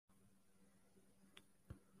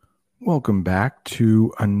Welcome back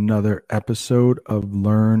to another episode of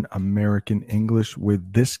Learn American English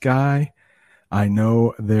with this guy. I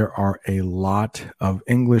know there are a lot of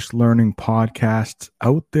English learning podcasts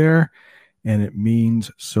out there, and it means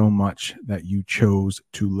so much that you chose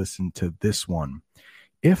to listen to this one.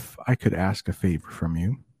 If I could ask a favor from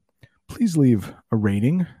you, please leave a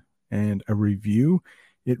rating and a review.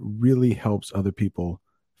 It really helps other people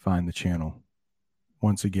find the channel.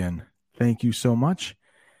 Once again, thank you so much.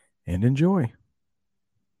 And enjoy.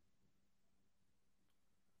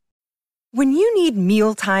 When you need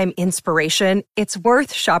mealtime inspiration, it's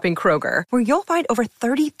worth shopping Kroger, where you'll find over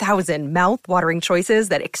 30,000 mouth-watering choices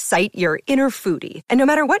that excite your inner foodie. And no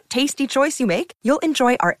matter what tasty choice you make, you'll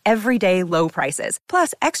enjoy our everyday low prices,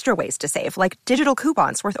 plus extra ways to save, like digital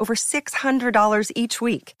coupons worth over $600 each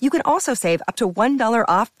week. You can also save up to $1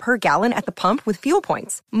 off per gallon at the pump with fuel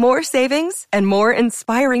points. More savings and more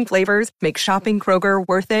inspiring flavors make shopping Kroger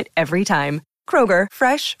worth it every time. Kroger,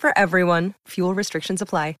 fresh for everyone. Fuel restrictions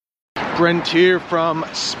apply. Brent here from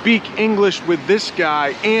Speak English with This Guy,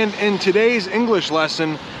 and in today's English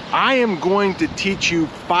lesson, I am going to teach you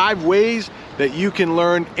 5 ways that you can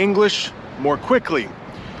learn English more quickly.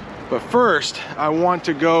 But first, I want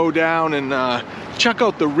to go down and check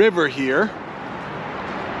out the river here,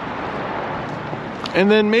 and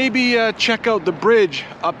then maybe check out the bridge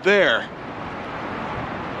up there.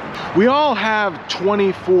 We all have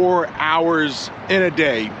 24 hours in a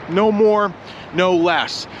day, no more, no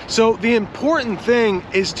less. So the important thing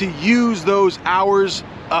is to use those hours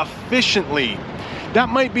efficiently. That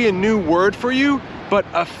might be a new word for you, but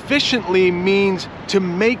efficiently means to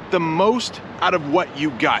make the most out of what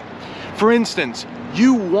you got. For instance,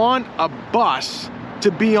 you want a bus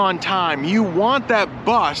to be on time. You want that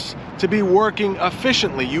bus to be working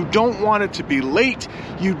efficiently. You don't want it to be late.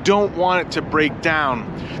 You don't want it to break down.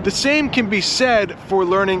 The same can be said for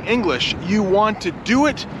learning English. You want to do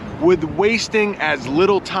it with wasting as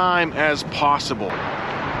little time as possible.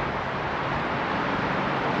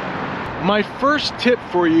 My first tip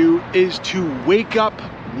for you is to wake up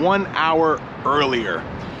 1 hour earlier.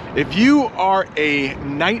 If you are a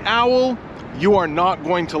night owl, you are not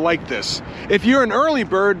going to like this. If you're an early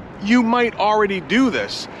bird, you might already do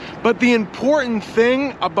this. But the important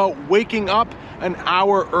thing about waking up an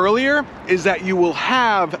hour earlier is that you will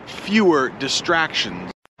have fewer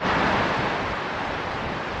distractions.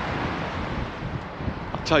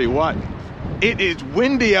 I'll tell you what, it is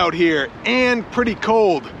windy out here and pretty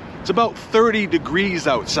cold. It's about 30 degrees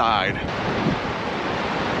outside.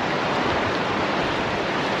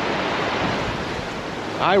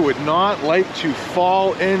 I would not like to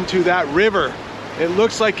fall into that river. It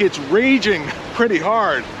looks like it's raging pretty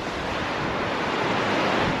hard.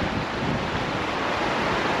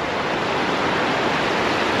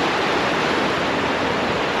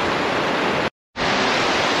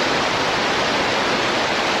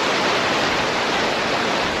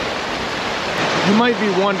 You might be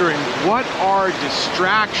wondering, what are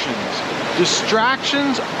distractions?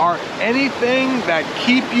 Distractions are anything that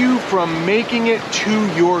keep you from making it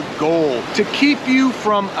to your goal, to keep you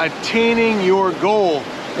from attaining your goal.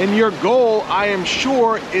 And your goal, I am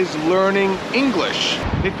sure, is learning English.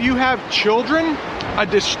 If you have children, a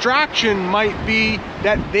distraction might be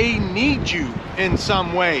that they need you in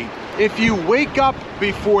some way. If you wake up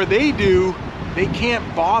before they do, they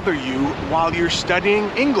can't bother you while you're studying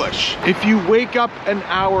English. If you wake up an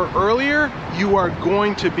hour earlier, you are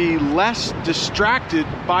going to be less distracted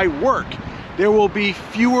by work. There will be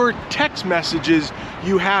fewer text messages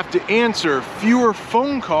you have to answer, fewer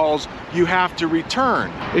phone calls you have to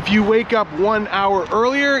return. If you wake up 1 hour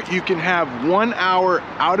earlier, you can have 1 hour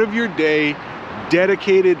out of your day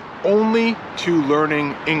dedicated only to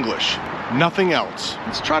learning English. Nothing else.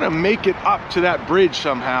 Let's try to make it up to that bridge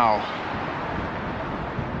somehow.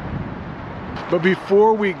 But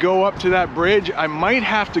before we go up to that bridge, I might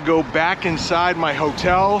have to go back inside my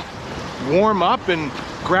hotel, warm up, and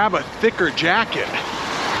grab a thicker jacket.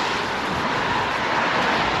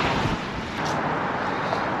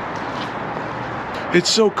 It's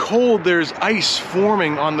so cold, there's ice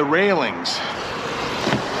forming on the railings.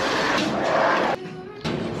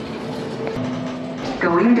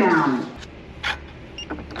 Going down.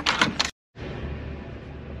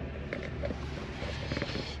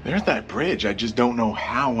 There's that bridge. I just don't know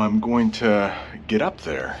how I'm going to get up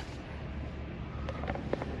there.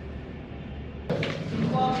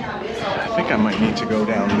 I think I might need to go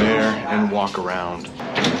down there and walk around.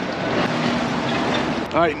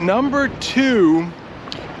 All right, number 2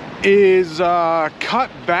 is cut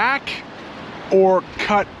back or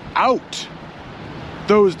cut out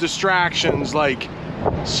those distractions like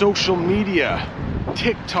social media,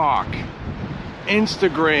 TikTok,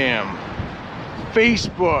 Instagram,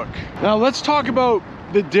 Facebook. Now let's talk about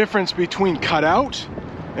the difference between cut out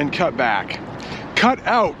and cut back. Cut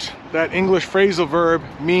out, that English phrasal verb,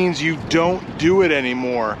 means you don't do it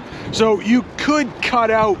anymore. So you could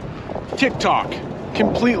cut out TikTok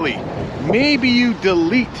completely. Maybe you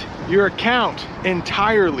delete your account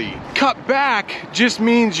entirely. Cut back just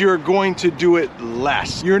means you're going to do it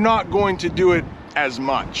less. You're not going to do it as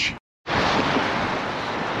much.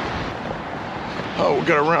 Oh, we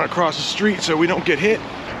gotta run across the street so we don't get hit.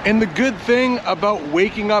 And the good thing about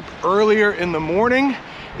waking up earlier in the morning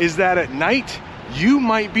is that at night, you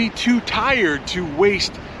might be too tired to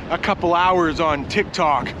waste a couple hours on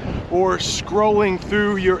TikTok or scrolling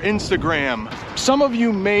through your Instagram. Some of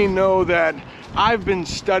you may know that I've been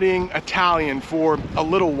studying Italian for a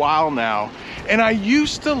little while now, and I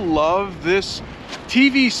used to love this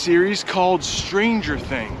TV series called Stranger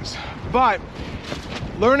Things, but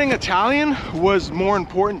learning Italian was more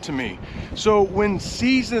important to me. So when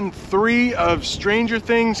season 3 of Stranger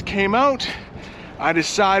Things came out, I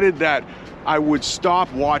decided that I would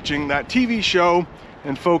stop watching that TV show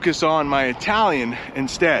and focus on my Italian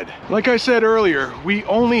instead. Like I said earlier, we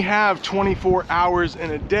only have 24 hours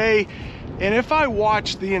in a day, and if I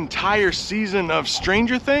watch the entire season of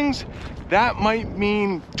Stranger Things, that might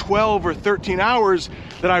mean 12 or 13 hours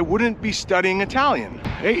that I wouldn't be studying Italian.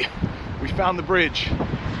 Hey, we found the bridge.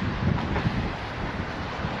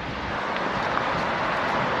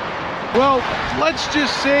 Well, let's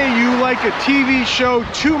just say you like a TV show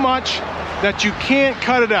too much that you can't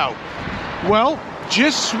cut it out. Well,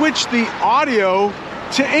 just switch the audio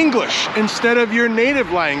to English instead of your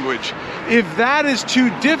native language. If that is too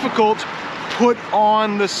difficult, put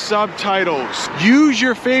on the subtitles. Use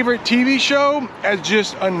your favorite TV show as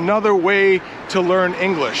just another way to learn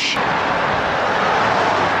English.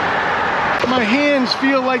 My hands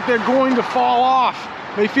feel like they're going to fall off.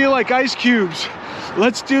 They feel like ice cubes.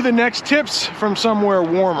 Let's do the next tips from somewhere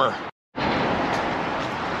warmer.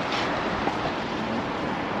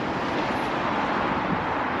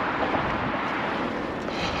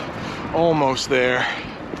 Almost there.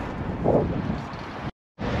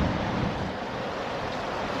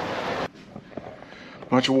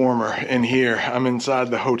 Much warmer in here. I'm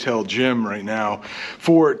inside the hotel gym right now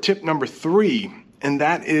for tip number 3, and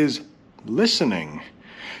that is listening.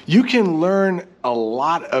 You can learn a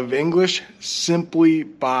lot of English simply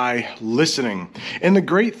by listening. And the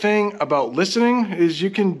great thing about listening is you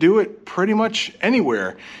can do it pretty much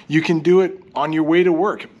anywhere. You can do it on your way to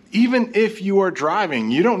work. Even if you are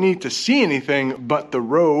driving, you don't need to see anything but the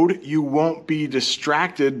road. You won't be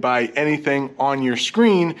distracted by anything on your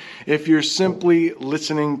screen if you're simply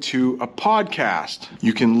listening to a podcast.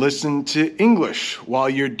 You can listen to English while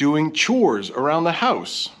you're doing chores around the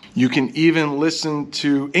house. You can even listen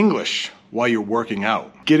to English while you're working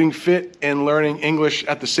out. Getting fit and learning English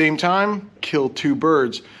at the same time, kill 2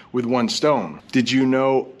 birds with 1 stone. Did you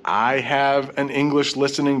know I have an English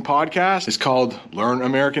listening podcast? It's called Learn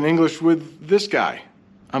American English with this guy.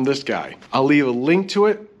 I'm this guy. I'll leave a link to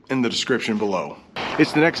it in the description below.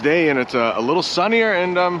 It's the next day and it's a little sunnier,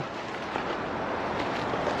 and I'm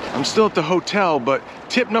still at the hotel, but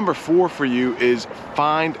tip number 4 for you is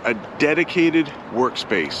find a dedicated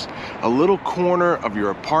workspace. A little corner of your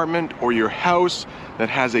apartment or your house that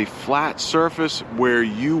has a flat surface where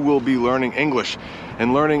you will be learning English.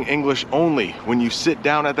 And learning English only. When you sit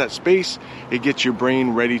down at that space, it gets your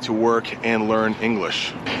brain ready to work and learn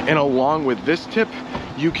English. And along with this tip,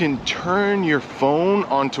 you can turn your phone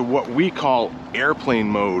onto what we call airplane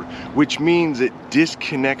mode, which means it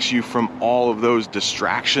disconnects you from all of those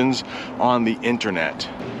distractions on the internet.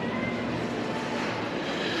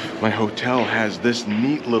 My hotel has this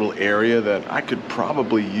neat little area that I could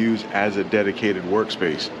probably use as a dedicated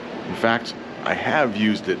workspace. In fact, I have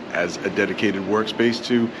used it as a dedicated workspace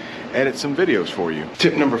to edit some videos for you.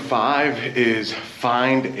 Tip number 5 is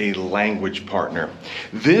find a language partner.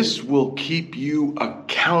 This will keep you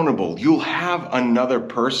accountable. You'll have another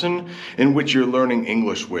person in which you're learning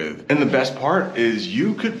English with. And the best part is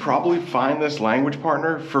you could probably find this language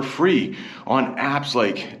partner for free on apps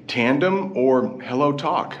like Tandem or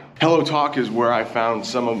HelloTalk. HelloTalk is where I found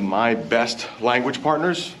some of my best language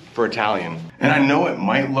partners for Italian. And I know it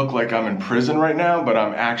might look like I'm in prison right now, but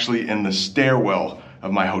I'm actually in the stairwell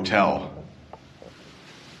of my hotel.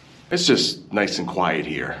 It's just nice and quiet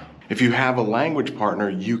here. If you have a language partner,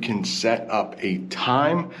 you can set up a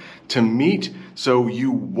time to meet so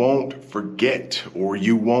you won't forget or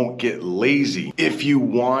you won't get lazy. If you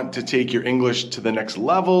want to take your English to the next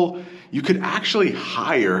level, you could actually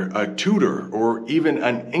hire a tutor or even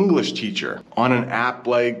an English teacher on an app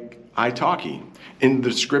like italki. In the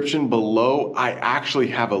description below, I actually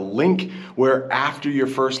have a link where after your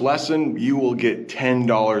first lesson, you will get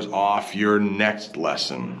 $10 off your next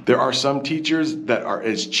lesson. There are some teachers that are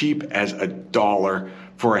as cheap as $1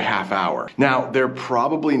 for a half hour. Now, they're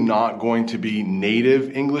probably not going to be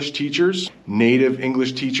native English teachers. Native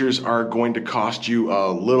English teachers are going to cost you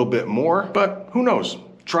a little bit more, but who knows?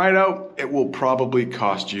 Try it out. It will probably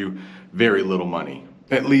cost you very little money,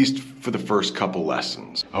 at least for the first couple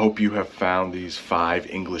lessons. I hope you have found these 5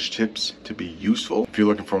 English tips to be useful. If you're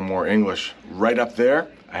looking for more English, right up there,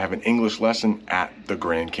 I have an English lesson at the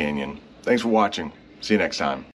Grand Canyon. Thanks for watching. See you next time.